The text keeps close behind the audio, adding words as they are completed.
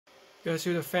You guys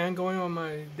hear the fan going on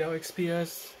my Dell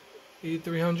XPS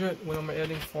 8300 when I'm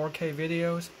editing 4K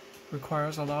videos?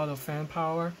 Requires a lot of fan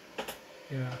power.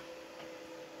 Yeah.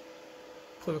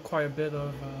 Put quite a bit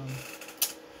of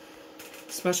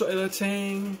special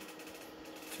editing,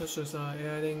 such as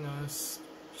adding a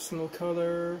single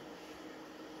color,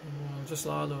 and just a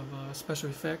lot of special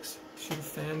effects. See the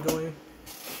fan going.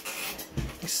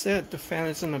 He said the fan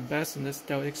isn't the best in this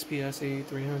Dell XPS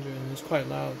 8300 and it's quite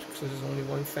loud because there's only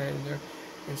one fan in there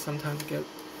and sometimes it gets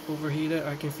overheated.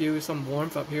 I can feel some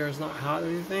warmth up here. It's not hot or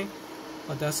anything,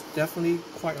 but that's definitely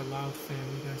quite a loud fan.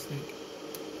 What do you guys think?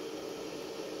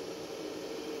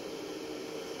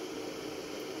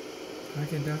 I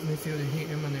can definitely feel the heat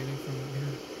emanating from it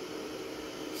here.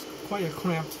 It's quite a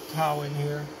cramped tower in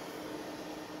here.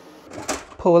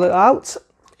 Pull it out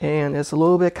and it's a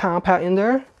little bit compact in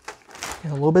there.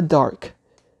 And a little bit dark.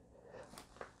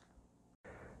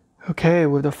 Okay,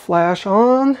 with the flash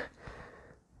on,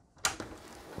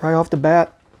 right off the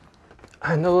bat,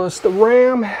 I noticed the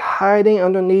RAM hiding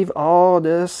underneath all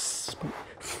this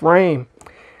frame.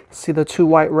 See the two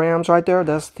white RAMs right there?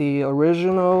 That's the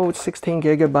original 16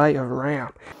 gigabyte of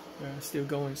RAM. Yeah, it's still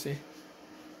going, see?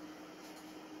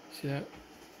 See that?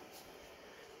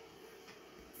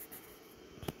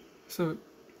 So,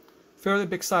 fairly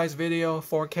big size video,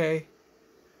 4K.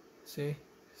 See,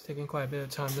 it's taking quite a bit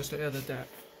of time just to edit that.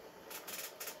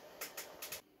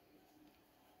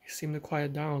 It seemed to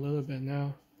quiet down a little bit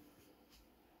now.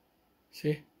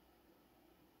 See?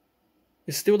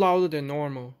 It's still louder than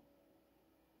normal.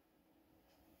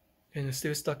 And it's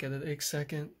still stuck at an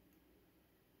 8-second.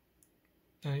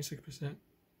 96%.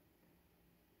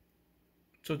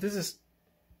 So this is,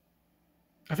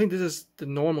 I think this is the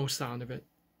normal sound of it.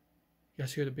 You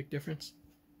guys hear the big difference?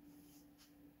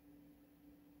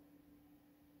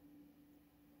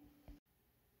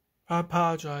 I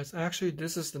apologize. Actually,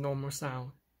 this is the normal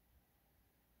sound.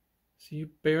 So you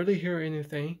barely hear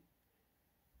anything.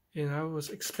 And I was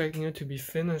expecting it to be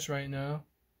finished right now.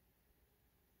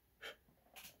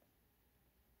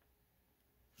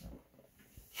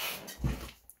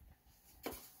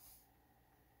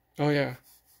 Oh yeah,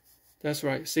 that's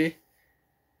right. See?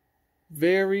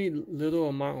 Very little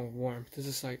amount of warmth. This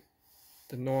is like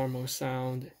the normal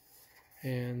sound.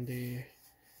 And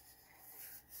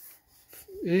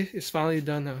it's finally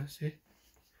done now, see?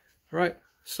 Alright,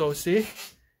 so see?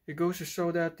 It goes to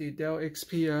show that the Dell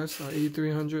XPS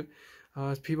 8300,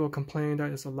 people complain that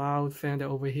it's a loud fan that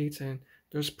overheats, and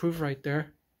there's proof right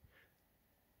there.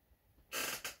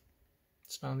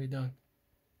 It's finally done.